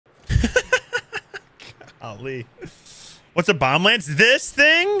Ali. What's a bomb lance? This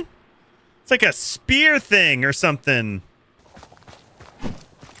thing? It's like a spear thing or something.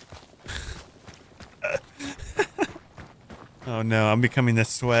 Oh no, I'm becoming the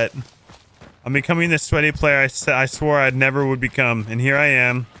sweat. I'm becoming the sweaty player I swore I never would become, and here I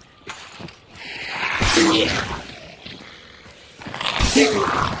am.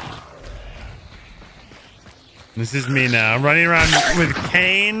 This is me now. I'm running around with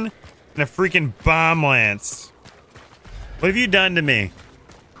cane and a freaking bomb lance. What have you done to me?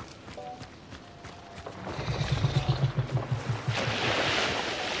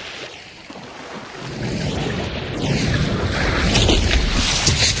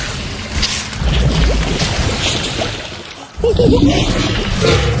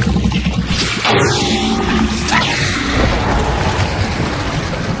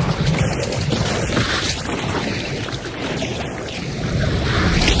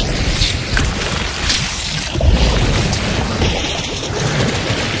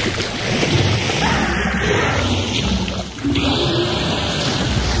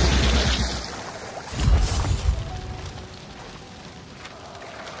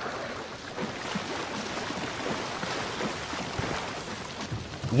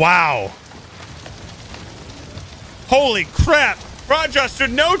 Wow. Holy crap. Raja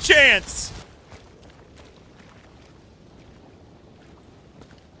stood no chance.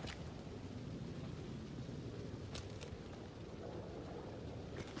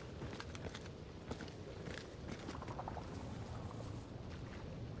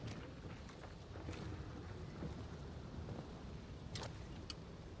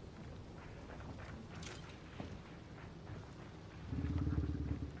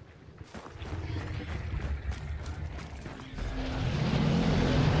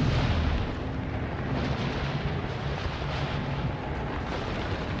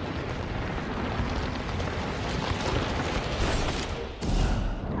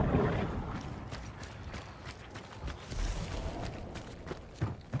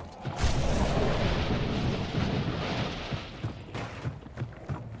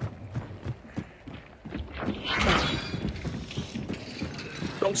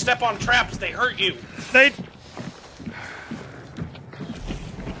 Don't step on traps, they hurt you. They...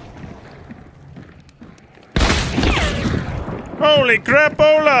 Holy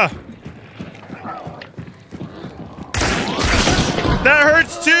crapola! That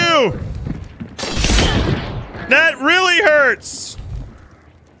hurts too! That really hurts!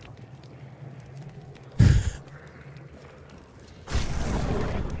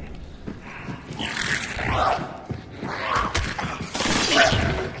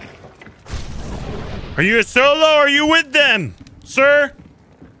 Are you a solo or are you with them, sir?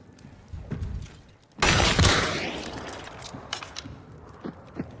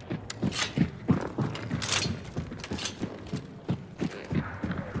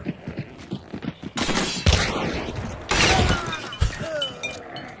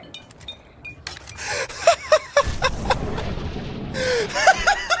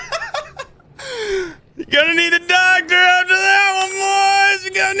 You're gonna need a doctor after that one, boys!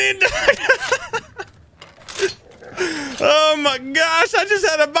 You're gonna need a doctor! Oh my gosh, I just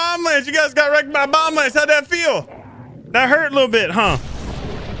had a bomb lance. You guys got wrecked by a bomb lance. How'd that feel? That hurt a little bit, huh?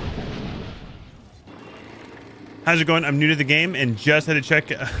 How's it going? I'm new to the game and just had to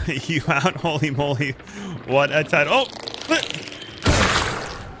check you out. Holy moly. What a title.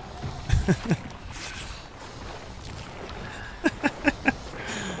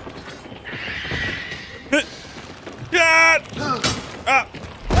 Oh!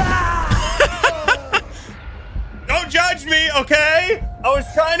 Don't judge me, okay? I was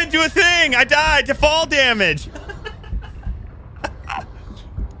trying to do a thing. I died to fall damage.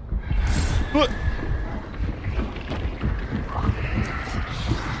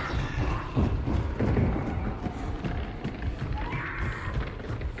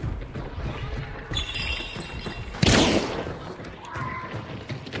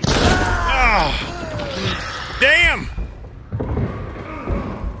 Damn!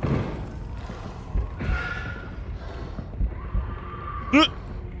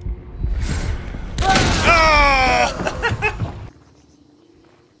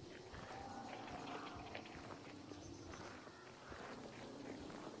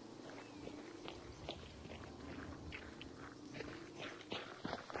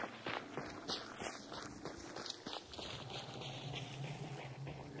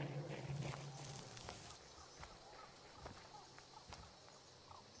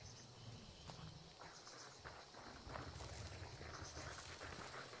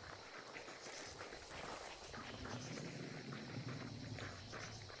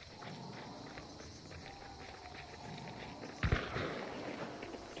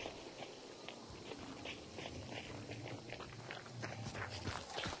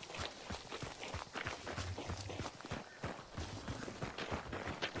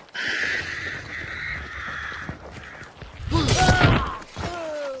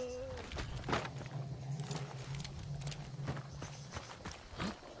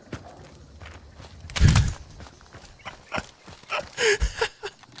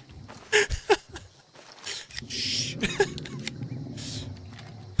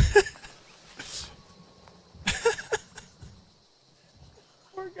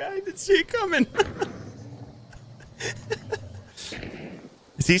 see it coming.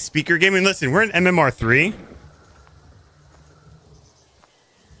 Is he speaker gaming? Listen, we're in MMR3.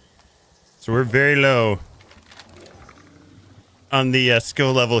 So we're very low on the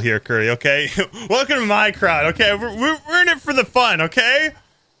skill level here, Curry, okay? Welcome to my crowd, okay? We're in it for the fun, okay?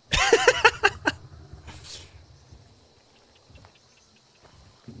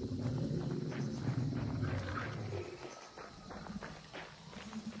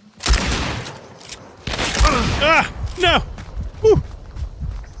 No! Woo.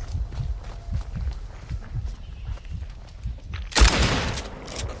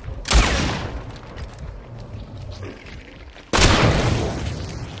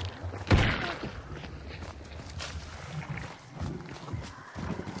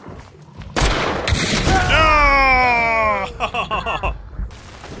 Oh!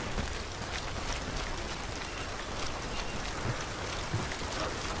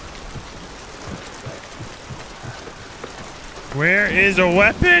 Where is a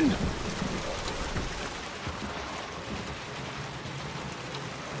weapon?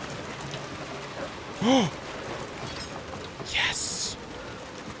 Oh! Yes!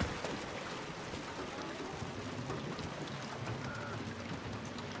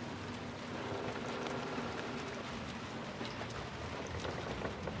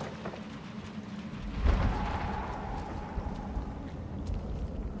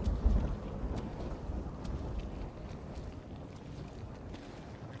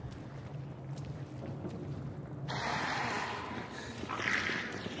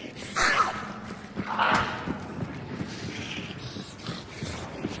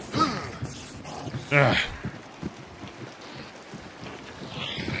 Ugh.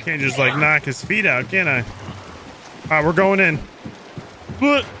 Can't just like knock his feet out, can I? Alright, we're going in.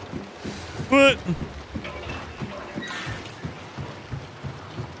 What? What?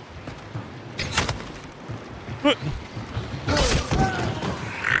 What?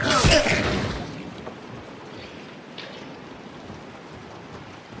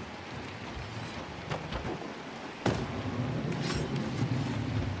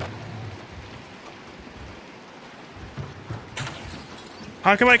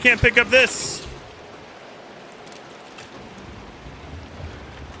 How come I can't pick up this?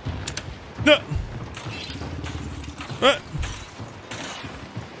 No.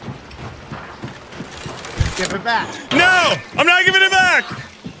 Give it back. No! I'm not giving it back!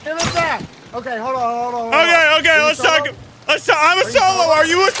 Give it back. Okay, hold on. Okay, let's talk. I'm a solo. Are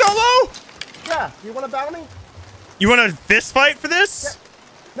you a solo? Yeah. You want a bounty? You want a fist fight for this?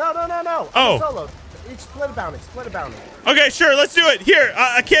 Yeah. No. Oh. I'm a solo. Each split a bounty. Okay, sure, let's do it. Here,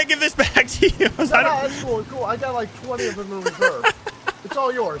 I can't give this back to you. No, that's cool. I got like 20 of them in reserve. It's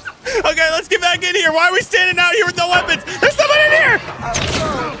all yours. Okay, let's get back in here. Why are we standing out here with no weapons? There's someone in here!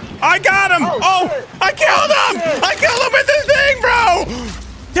 I got him! Oh, I killed him! Shit. I killed him with this thing, bro!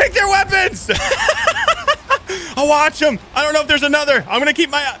 Take their weapons! I'll watch them. I don't know if there's another. I'm gonna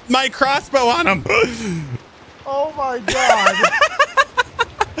keep my crossbow on him. Oh my god.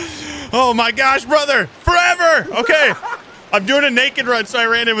 Oh my gosh, brother! Forever! Okay. I'm doing a naked run, so I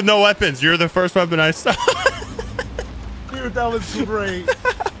ran in with no weapons. You're the first weapon I saw. Dude, that was great.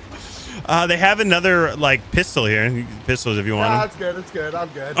 They have another, like, pistol here. Pistols if you want them. That's good. It's good. I'm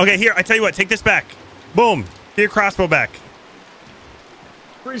good. Okay, here, I tell you what. Take this back. Boom. Get your crossbow back.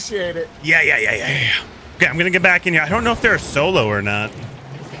 Appreciate it. Yeah. Okay, I'm going to get back in here. I don't know if they're a solo or not.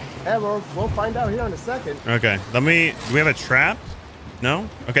 Yeah, we'll find out here in a second. Okay, do we have a trap? No?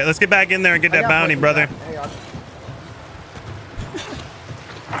 Okay, let's get back in there and get that bounty, brother. Hang on.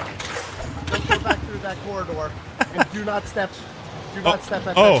 Don't go back through that corridor. And do not step at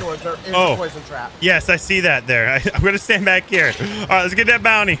that door. There is a poison trap. Yes, I see that there. I'm going to stand back here. All right, let's get that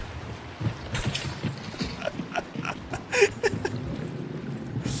bounty.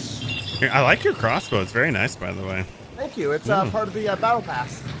 Here, I like your crossbow. It's very nice, by the way. Thank you. It's part of the battle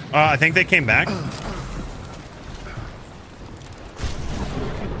pass. I think they came back.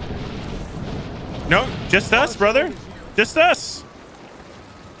 No, just us, brother. Just us.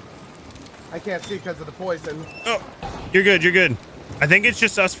 I can't see because of the poison. Oh, you're good. You're good. I think it's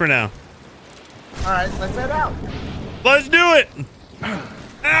just us for now. All right, let's head out. Let's do it.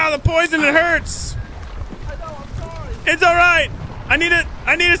 Ow, the poison, it hurts. I know, I'm sorry. It's all right. I need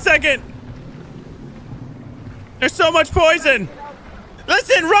a second. There's so much poison.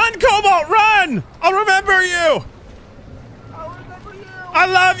 Listen, run, Cobalt, run. I'll remember you. I'll remember you. I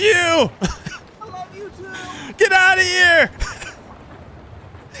love you. I love you too. Get out of here.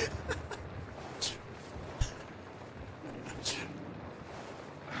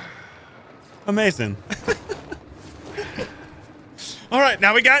 Amazing. All right,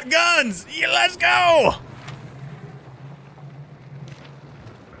 now we got guns. Yeah, let's go.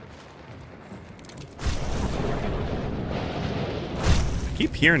 I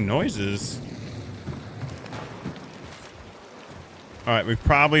keep hearing noises. All right, we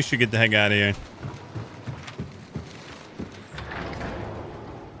probably should get the heck out of here.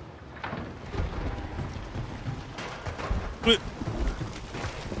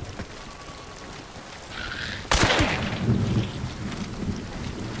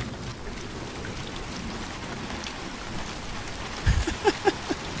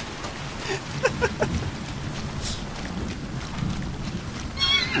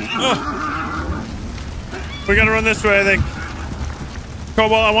 We gotta run this way, I think.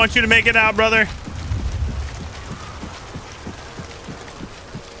 Cobalt, I want you to make it out, brother.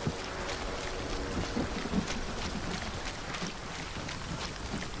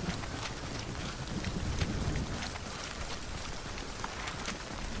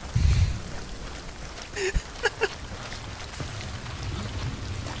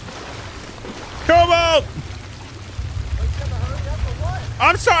 Cobalt!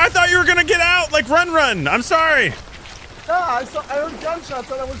 I'm sorry, I thought you were gonna get out, like run. I'm sorry. No, I heard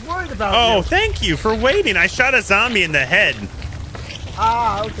gunshots and I was worried about you. Oh, thank you for waiting. I shot a zombie in the head.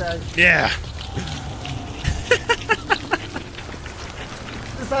 Ah, okay. Yeah.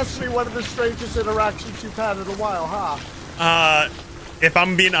 This has to be one of the strangest interactions you've had in a while, huh? If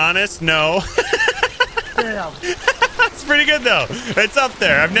I'm being honest, no. Damn. It's pretty good though. It's up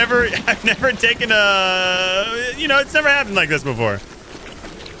there. I've never taken a, you know, it's never happened like this before.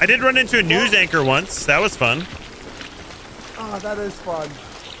 I did run into a news anchor once. That was fun. Oh, that is fun.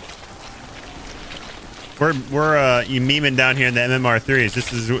 We're you memeing down here in the MMR3s.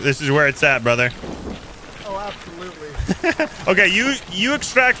 This is where it's at, brother. Oh, absolutely. Okay, you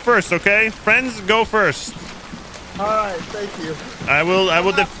extract first, okay? Friends, go first. All right, thank you. I will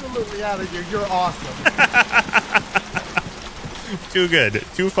absolutely out of here. You're awesome. Too good,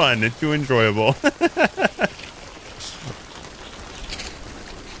 too fun, too enjoyable.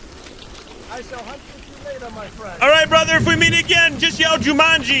 I shall hunt you later, my friend. All right, brother. If we meet again, just yell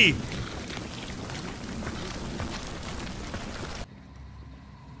Jumanji.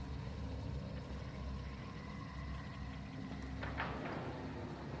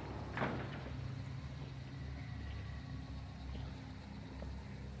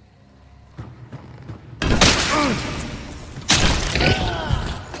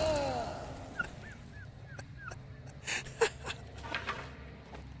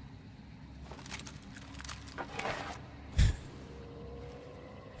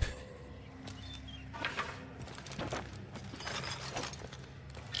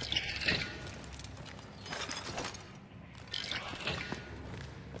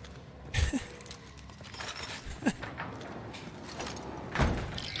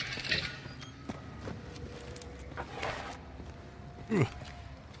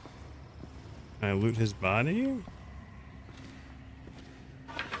 Can I loot his body?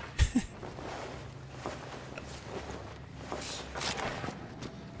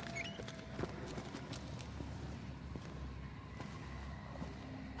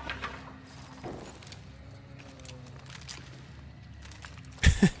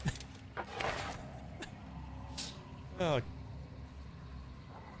 Oh,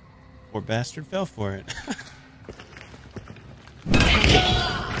 poor bastard fell for it.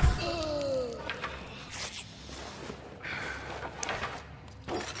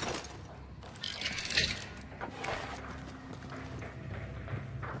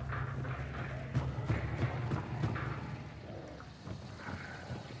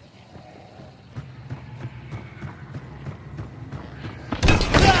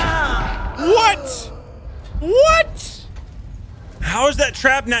 What? What? How is that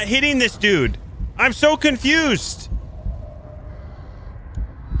trap not hitting this dude? I'm so confused.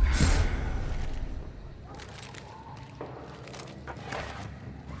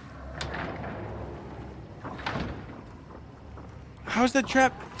 How's that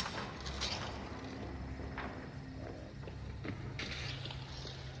trap?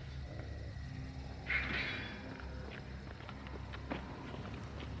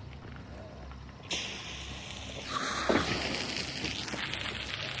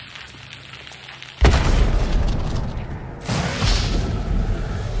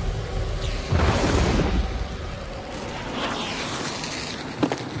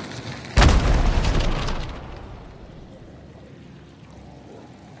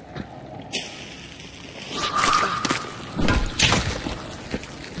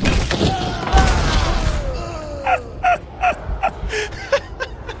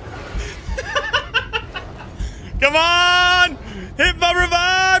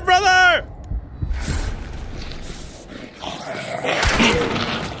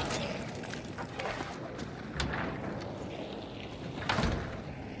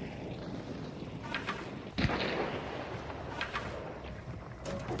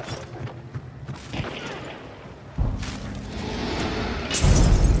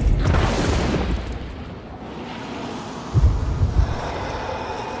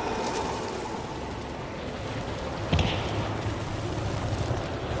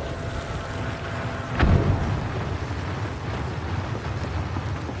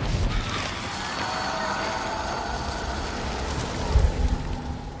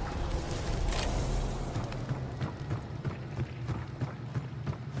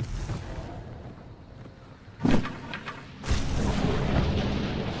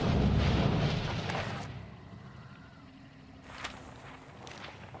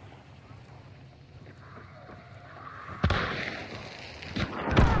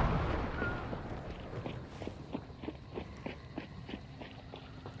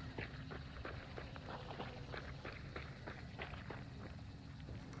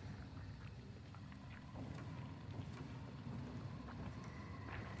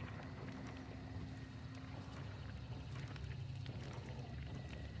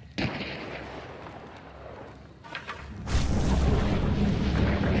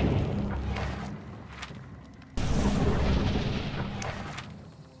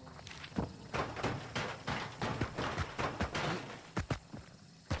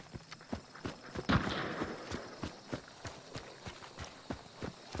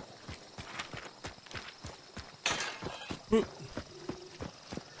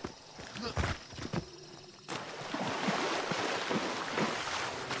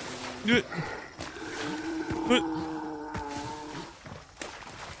 Oh,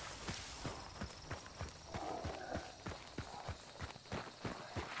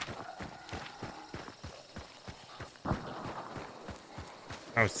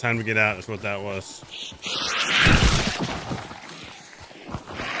 it's time to get out is what that was.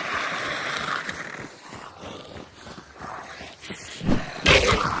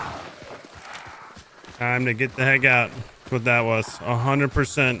 Time to get the heck out. That's what that was.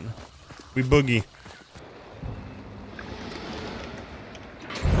 100%. We boogie.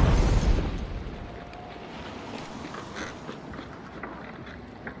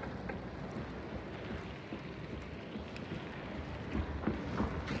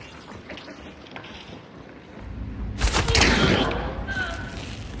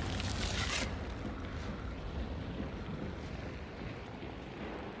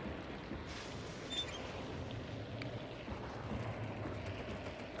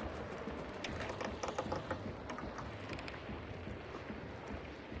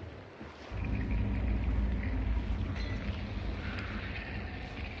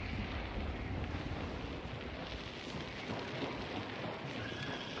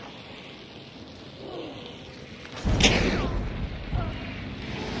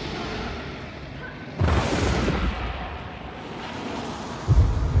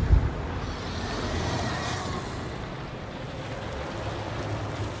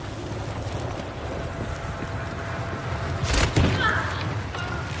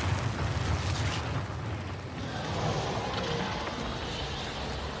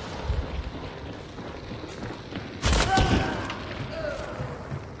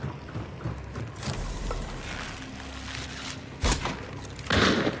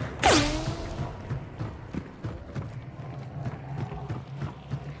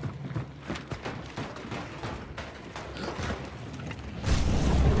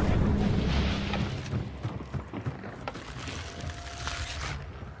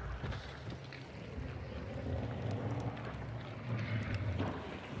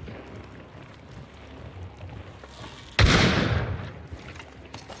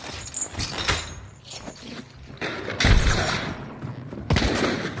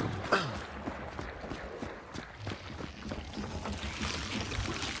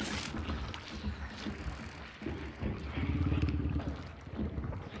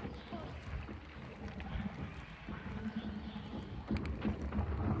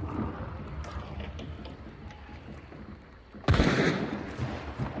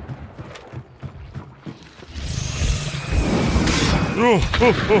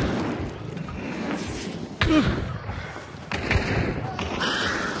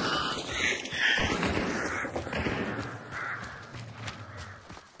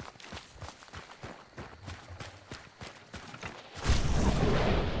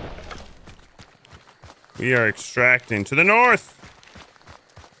 We are extracting to the north.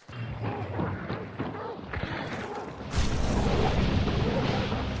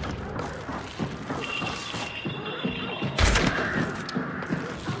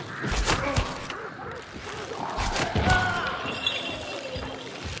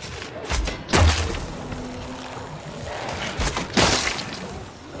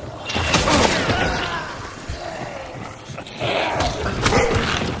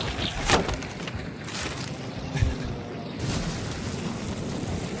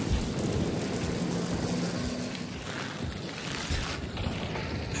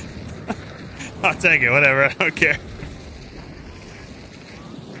 I'll take it, whatever, I don't care.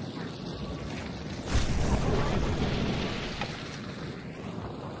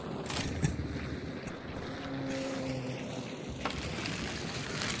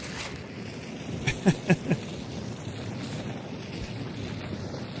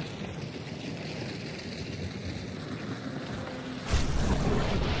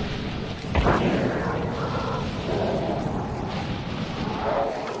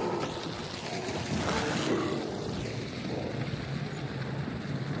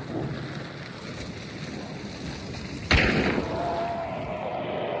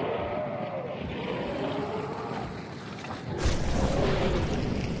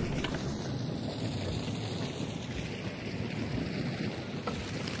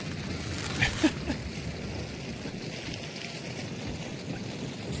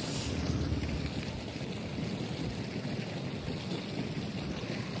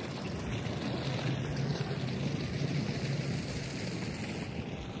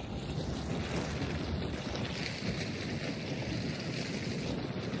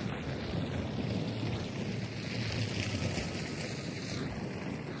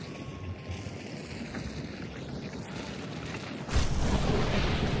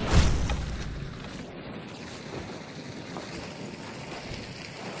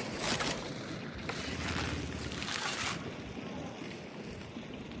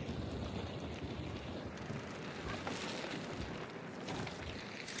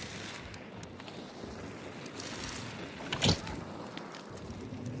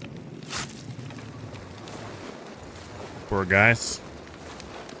 Poor guys.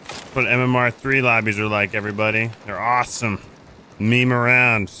 What MMR3 lobbies are like, everybody. They're awesome. Meme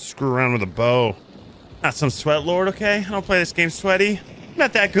around. Screw around with a bow. Not some sweat lord, okay? I don't play this game sweaty.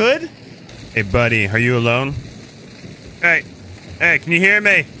 Not that good. Hey, buddy, are you alone? Hey, can you hear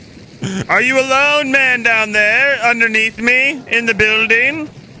me? Are you alone, man, down there underneath me in the building?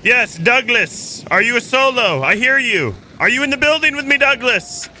 Yes, Douglas. Are you a solo? I hear you. Are you in the building with me,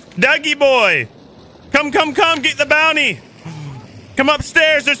 Douglas? Dougie boy. Come, get the bounty. Come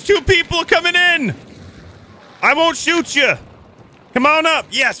upstairs. There's 2 people coming in. I won't shoot you. Come on up.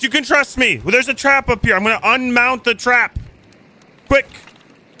 Yes, you can trust me. Well, there's a trap up here. I'm going to unmount the trap. Quick.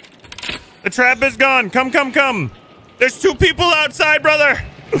 The trap is gone. Come. There's 2 people outside, brother.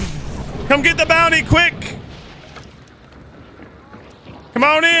 Come get the bounty, quick. Come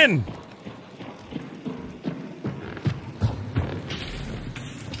on in.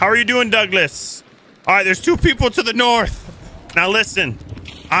 How are you doing, Douglas? All right, there's 2 people to the north. Now listen,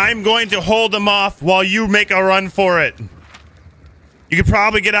 I'm going to hold them off while you make a run for it. You could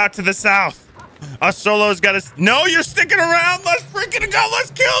probably get out to the south. Us solos got to... No, you're sticking around. Let's freaking go.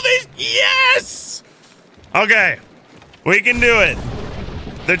 Let's kill these. Yes. Okay, we can do it.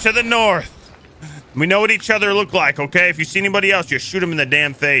 They're to the north. We know what each other look like, okay? If you see anybody else, you shoot them in the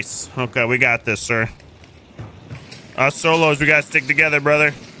damn face. Okay, we got this, sir. Us solos, we got to stick together,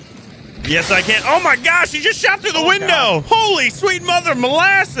 brother. Yes, I can. Oh, my gosh, he just shot through the window. God. Holy sweet mother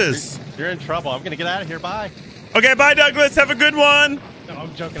molasses. You're in trouble. I'm going to get out of here. Bye. Okay, bye, Douglas. Have a good one. No,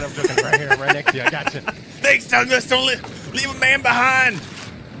 I'm joking. Right here. Right next to you. I got you. Thanks, Douglas. Don't leave a man behind.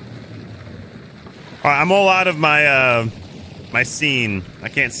 All right, I'm all out of my my scene. I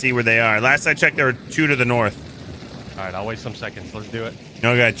can't see where they are. Last I checked, there were 2 to the north. All right, I'll wait some seconds. Let's do it.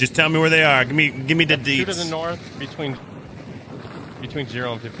 Okay, just tell me where they are. Give me the deets. 2 to the north, between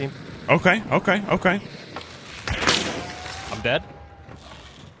 0 and 15. Okay. I'm dead.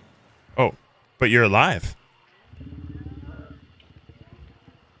 Oh, but you're alive.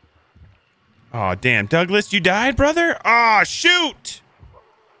 Oh, damn. Douglas, you died, brother? Oh, shoot.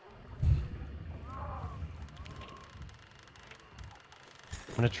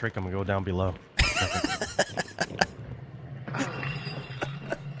 I'm going to trick him and go down below.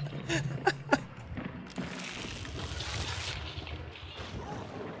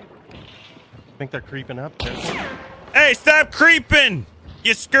 I think they're creeping up. Hey, stop creeping,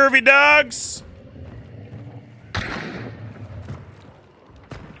 you scurvy dogs. I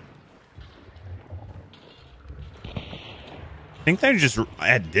think they're just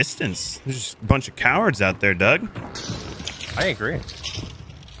at distance. There's just a bunch of cowards out there, Doug. I agree.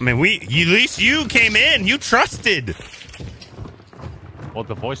 I mean, at least you came in. You trusted. Well,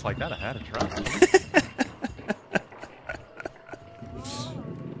 with a voice like that, I had to trust.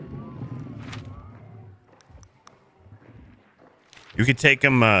 You could take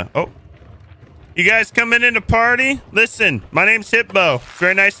him, oh. You guys coming in to party? Listen, my name's Hippo.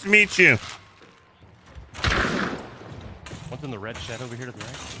 Very nice to meet you. What's in the red shed over here to the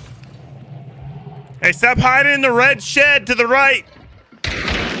right? Hey, stop hiding in the red shed to the right.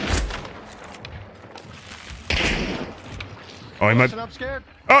 Oh, he might... I'm scared.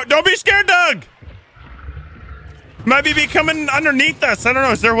 Oh, don't be scared, Doug. Might be coming underneath us. I don't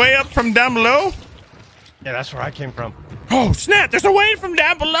know. Is there a way up from down below? Yeah, that's where I came from. Oh, snap. There's a way from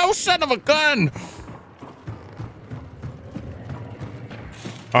down below, son of a gun.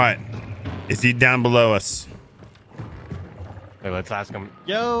 All right. Is he down below us? Hey, let's ask him.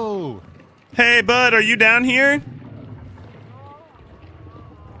 Yo! Hey, bud, are you down here?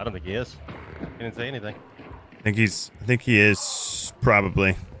 I don't think he is. He didn't say anything. I think he is,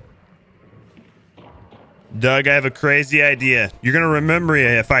 probably. Doug, I have a crazy idea. You're going to remember me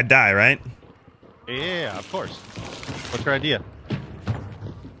if I die, right? Yeah, of course. What's your idea?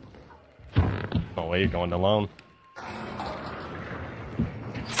 Oh, wait, you're going alone.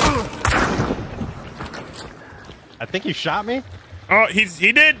 I think he shot me. Oh,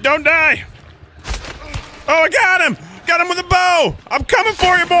 he did. Don't die. Oh, I got him. Got him with a bow. I'm coming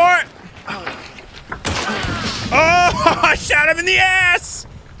for you, boy. Oh, I shot him in the ass.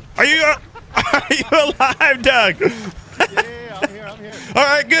 Are you alive, Doug? Yeah, I'm here. All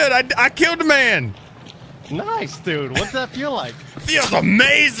right, good. I killed a man. Nice, dude. What's that feel like? Feels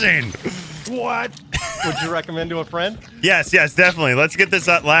amazing. What? Would you recommend to a friend? Yes, definitely. Let's get this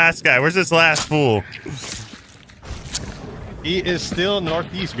last guy. Where's this last fool? He is still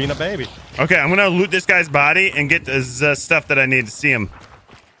northeast being a baby. Okay, I'm going to loot this guy's body and get his stuff that I need to see him.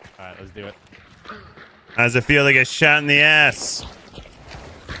 All right, let's do it. How does it feel to get shot in the ass?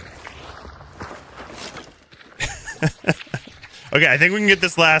 Okay, I think we can get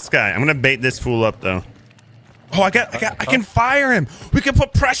this last guy. I'm going to bait this fool up, though. Oh, I can fire him. We can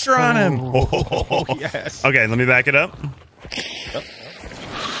put pressure on him. Oh, yes. Okay, let me back it up. Yep.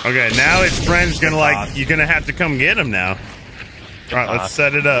 Okay, now his friend's gonna like, you're gonna have to come get him now. All right, let's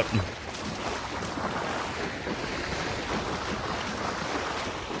set it up.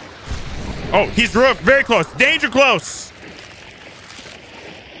 Oh, he's very close. Danger close.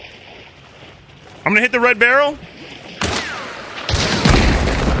 I'm gonna hit the red barrel.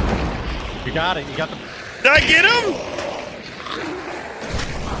 You got it. You got the... Did I get him?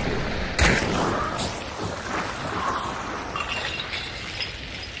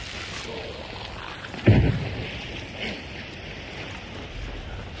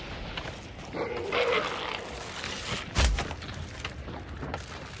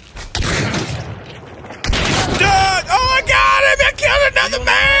 Doug! Oh, I got him! I killed another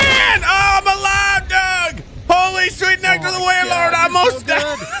man! Oh, I'm alive, Doug! Holy sweet nectar of the warlord! I almost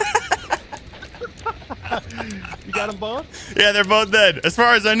died! You got them both? Yeah, they're both dead. As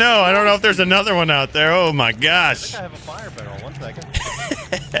far as I know, I don't know if there's another one out there. Oh my gosh. I have a fire barrel. 1 second.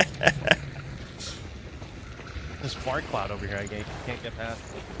 This fart cloud over here, I can't get past.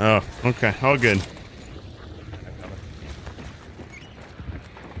 Oh, okay. All good.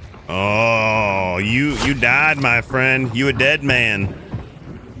 Oh, you died, my friend. You a dead man.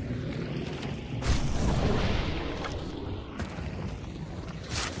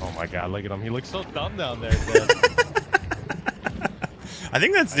 Oh my God, look at him. He looks so dumb down there. I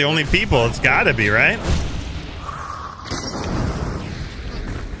think that's the only people. It's gotta be, right?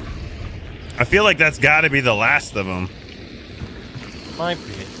 I feel like that's gotta be the last of them. Might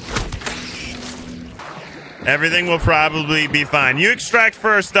be. Everything will probably be fine. You extract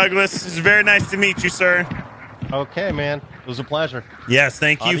first, Douglas. It's very nice to meet you, sir. Okay, man. It was a pleasure. Yes,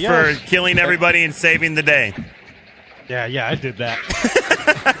 thank you Adios. for killing everybody and saving the day. Yeah, I did that.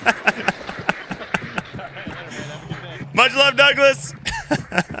 Much love, Douglas.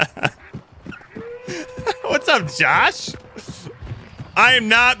 What's up, Josh? I am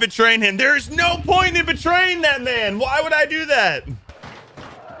not betraying him. There's no point in betraying that man. Why would I do that?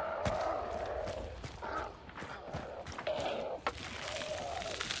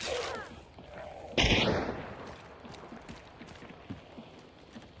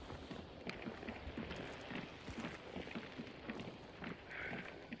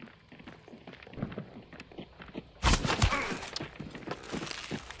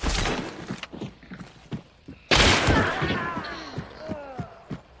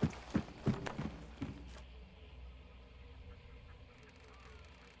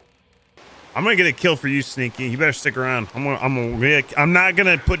 I'm gonna get a kill for you, Sneaky. You better stick around. I'm not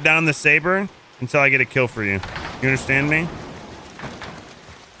gonna put down the saber until I get a kill for you. You understand me?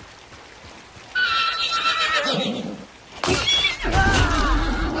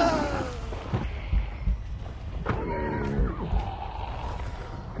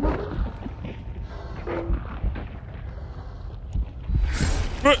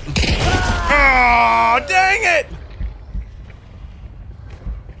 Oh, dang it!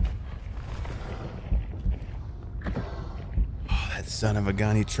 Son of a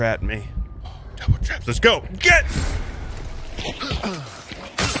gun, he trapped me. Double traps, let's go. Get!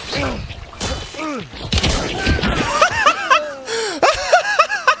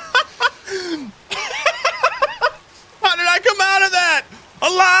 How did I come out of that?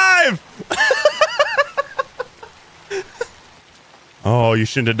 Alive! Oh, you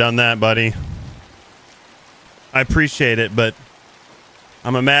shouldn't have done that, buddy. I appreciate it, but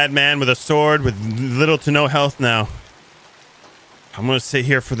I'm a madman with a sword with little to no health now. I'm going to sit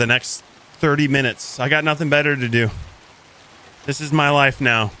here for the next 30 minutes. I got nothing better to do. This is my life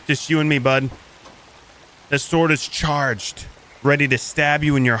now. Just you and me, bud. This sword is charged, ready to stab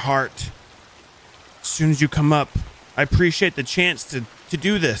you in your heart. As soon as you come up, I appreciate the chance to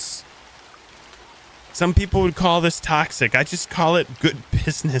do this. Some people would call this toxic. I just call it good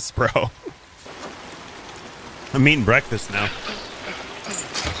business, bro. I'm eating breakfast now.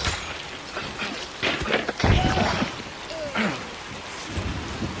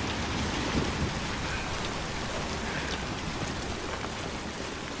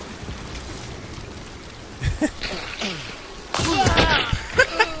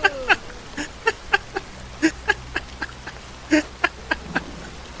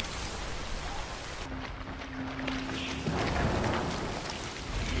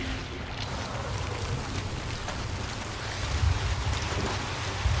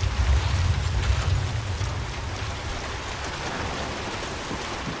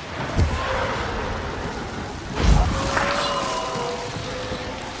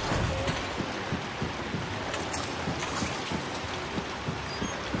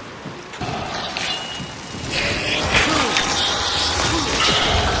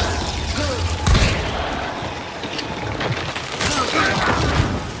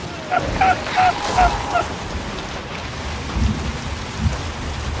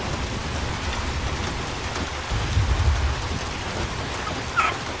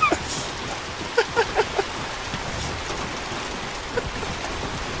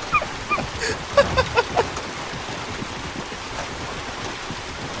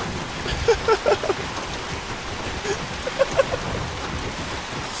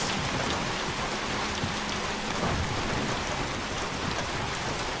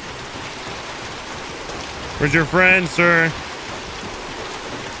 Where's your friend, sir?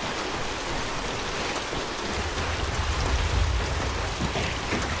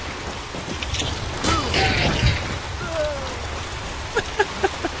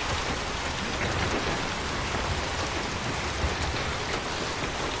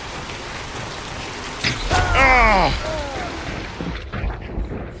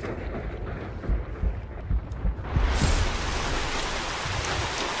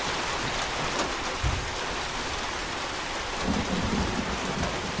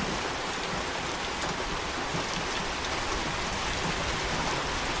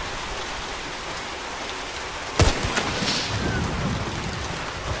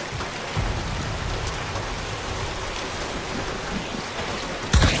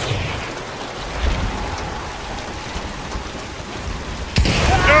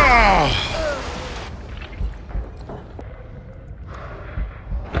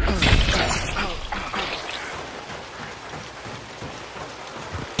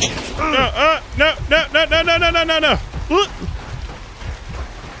 No.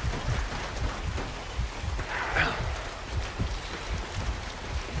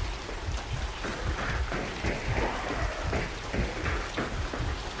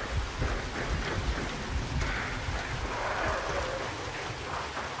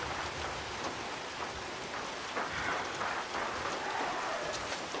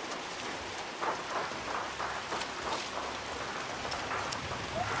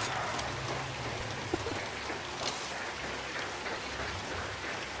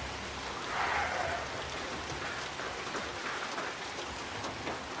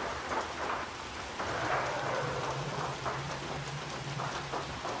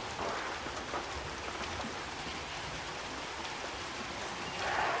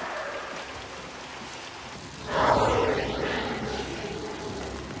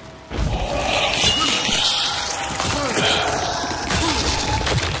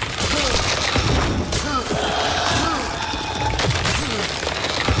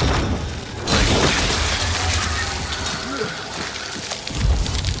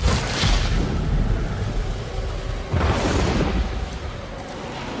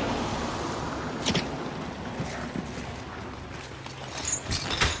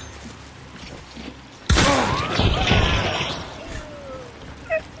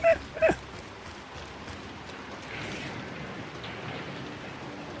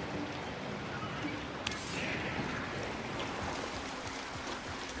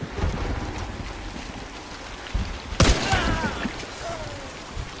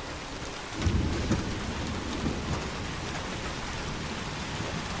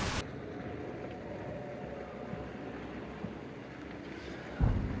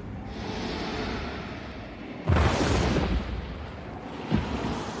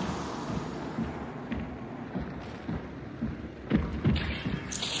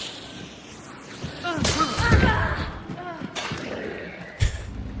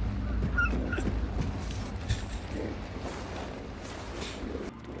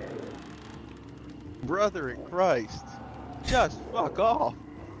 Brother in Christ, just fuck off.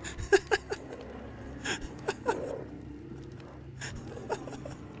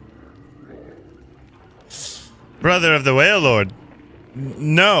 Brother of the Whale Lord.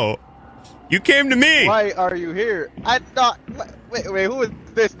 No. You came to me. Why are you here? I thought. Wait, who is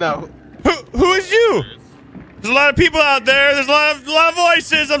this now? Who is you? There's a lot of people out there. There's a lot of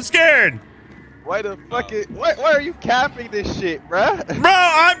voices. I'm scared. Why the fuck why are you capping this shit, bruh?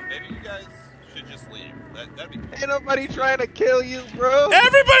 Bro, Maybe you guys should just leave. That'd be cool. Ain't nobody trying to kill you, bro.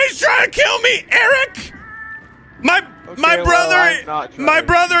 Everybody's trying to kill me, Eric. My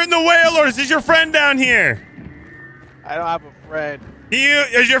brother in the Whale Lord. Is your friend down here? I don't have a friend.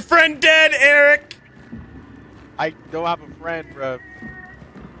 Is your friend dead, Eric? I don't have a friend, bro.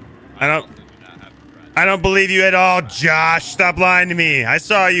 I don't believe you at all, Josh. Stop lying to me. I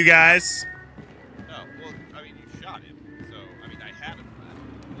saw you guys. No, well, I mean, you shot him, so, I mean, I had a friend,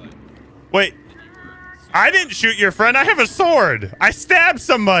 but... Wait. I didn't shoot your friend. I have a sword. I stabbed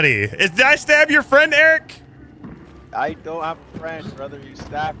somebody. Did I stab your friend, Eric? I don't have a friend, brother. You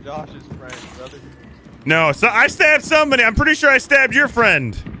stabbed Josh's friend, brother. No, so I stabbed somebody. I'm pretty sure I stabbed your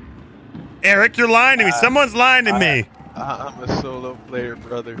friend. Eric, you're lying to me. Someone's lying to me. I'm a solo player,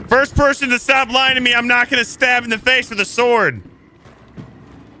 brother. First person to stop lying to me, I'm not going to stab in the face with a sword.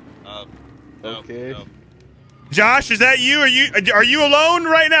 No, okay. No. Josh, is that you? Are you alone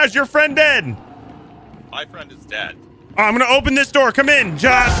right now? Is your friend dead? My friend is dead. Oh, I'm going to open this door. Come in,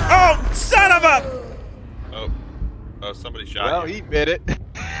 Josh. Oh, son of a... Oh, somebody shot Well, you. he bit it.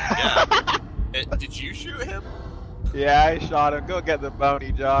 Yeah. Did you shoot him? Yeah, I shot him. Go get the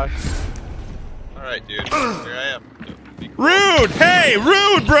bounty, Josh. All right, dude. Here I am. Be cool. Rude! Hey,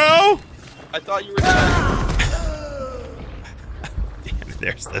 rude, bro! I thought you were dead. Damn it,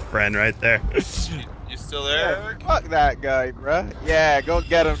 there's the friend right there. You still there, Yeah, Eric? fuck that guy, bruh. Yeah, go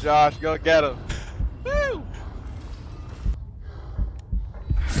get him, Josh. Go get him. Woo!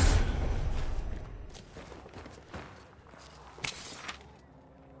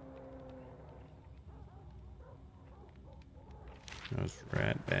 Those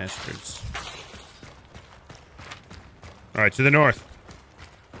rat bastards. All right, to the north.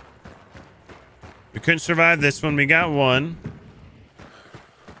 We couldn't survive this one. We got one.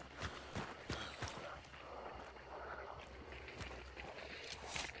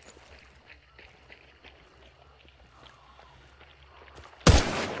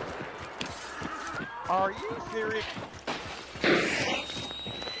 Are you serious?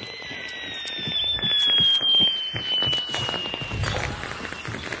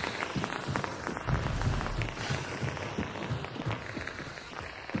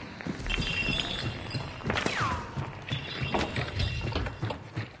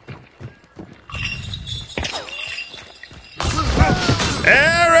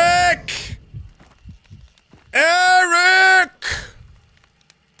 Eric! Eric!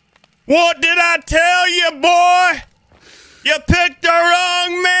 What did I tell you, boy? You picked the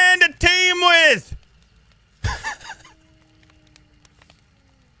wrong man to team with.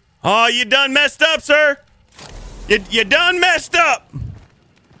 Oh, you done messed up, sir. You done messed up.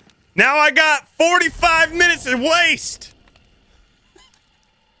 Now I got 45 minutes to waste.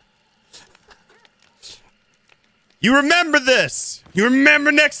 You remember this. You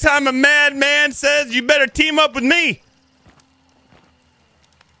remember next time a madman says you better team up with me.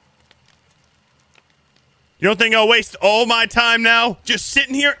 You don't think I'll waste all my time now just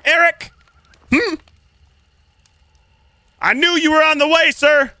sitting here, Eric? I knew you were on the way,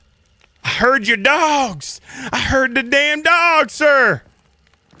 sir. I heard your dogs. I heard the damn dogs, sir.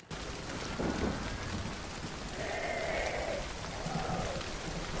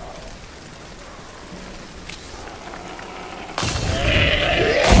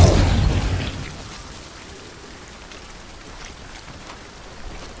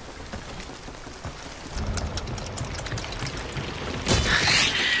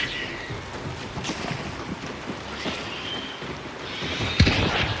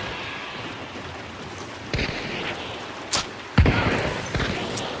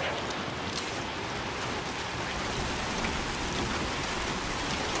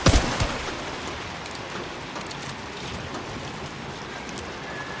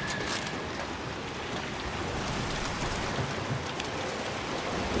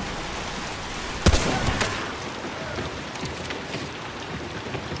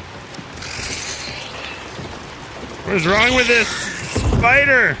 What is wrong with this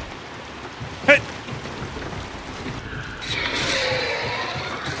spider? Hey.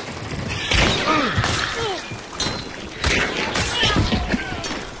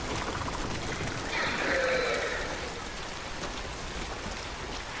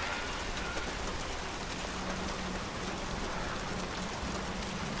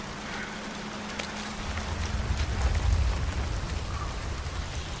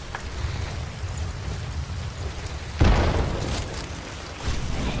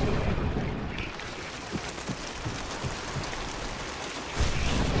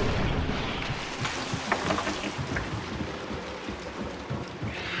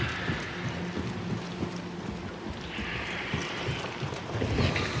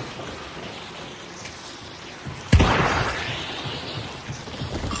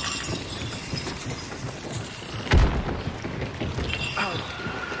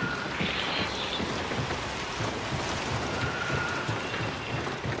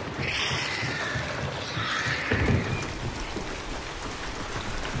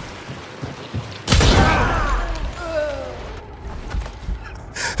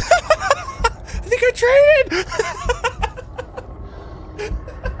 Traded.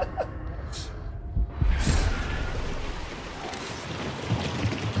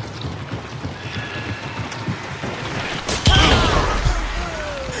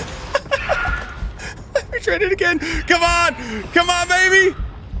 We traded again. Come on, baby.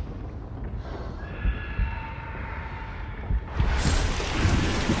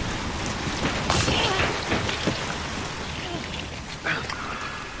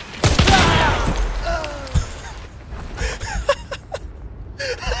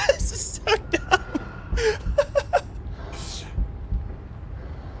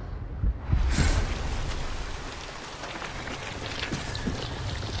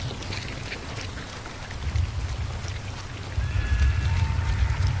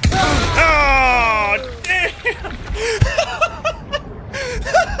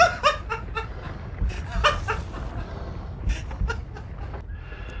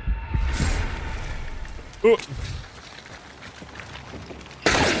 Oh.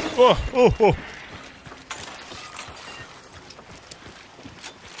 Oh, oh, oh.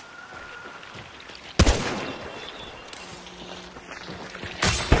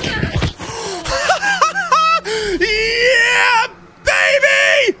 Yeah,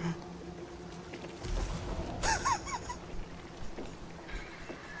 baby!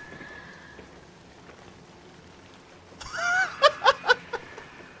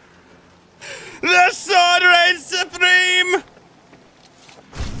 The sword reigns supreme!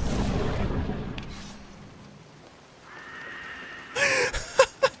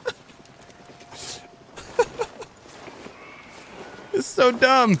 It's so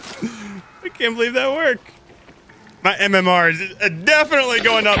dumb. I can't believe that worked. My MMR is definitely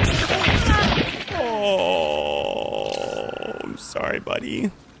going up. Oh, I'm sorry, buddy.